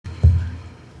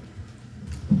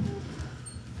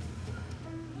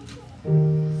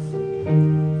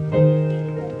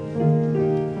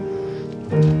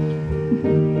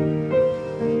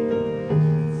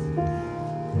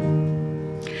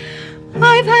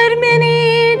had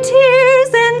many tears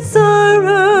and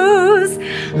sorrows.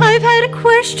 I've had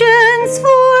questions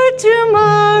for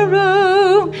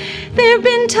tomorrow. There've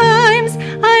been times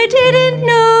I didn't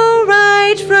know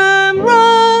right from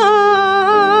wrong.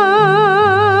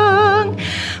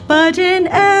 But in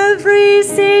every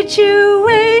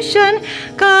situation,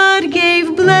 God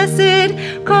gave blessed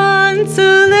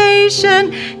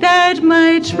consolation, that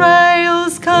my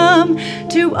trials come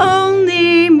to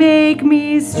only make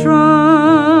me strong.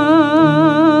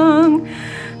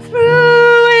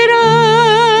 Through it all,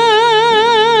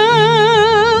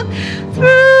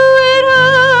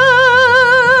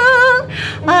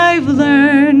 I've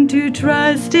learned to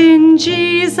trust in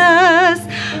Jesus.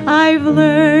 I've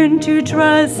learned to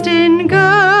trust in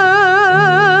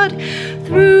God.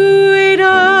 Through it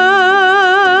all,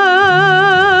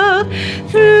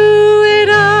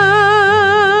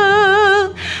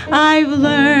 I've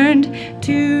learned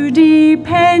to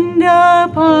depend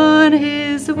upon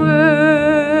His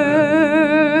word.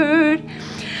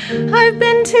 I've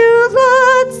been to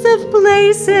lots of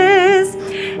places,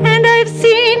 and I've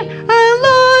seen a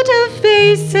lot of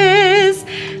faces.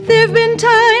 There've been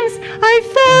times I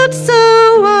felt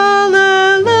so all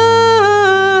alone.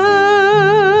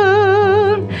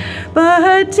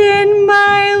 But in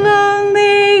my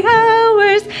lonely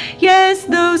hours, yes,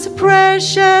 those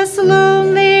precious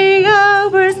lonely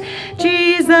hours,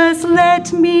 Jesus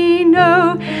let me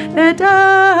know that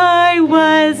I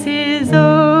was His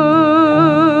own.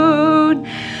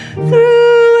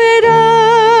 Through it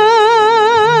all,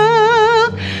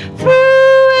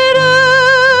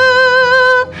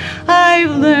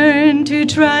 I've learned to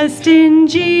trust in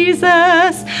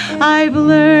Jesus. I've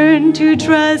learned to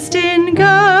trust in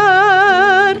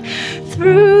God.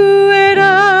 Through it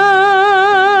all,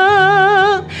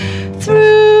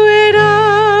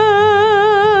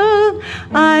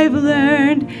 I've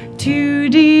learned to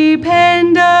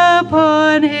depend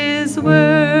upon His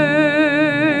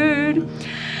word.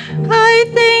 I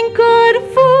thank God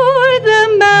for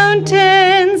the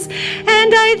mountains,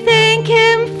 and I thank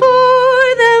Him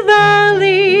for the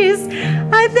valleys.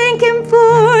 I thank Him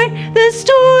for the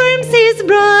storms He's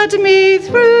brought me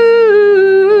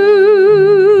through.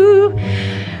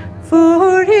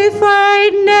 For if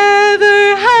I'd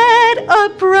never had a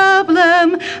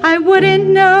problem, I wouldn't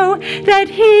know that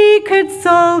He could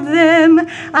solve them.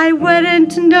 I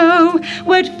wouldn't know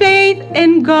what faith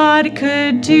in God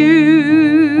could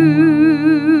do.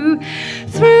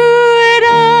 Through it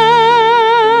all,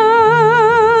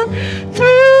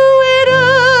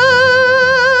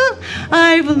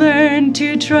 I've learned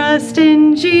to trust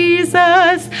in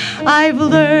Jesus. I've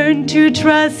learned to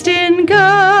trust in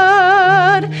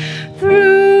God.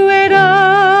 Through it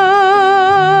all,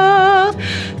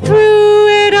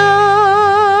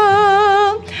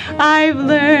 I've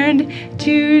learned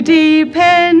to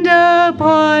depend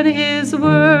upon His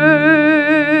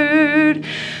word.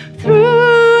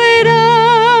 Through it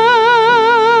all,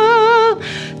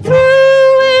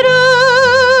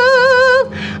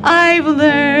 I've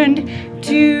learned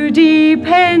to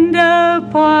depend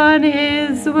upon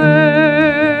His word.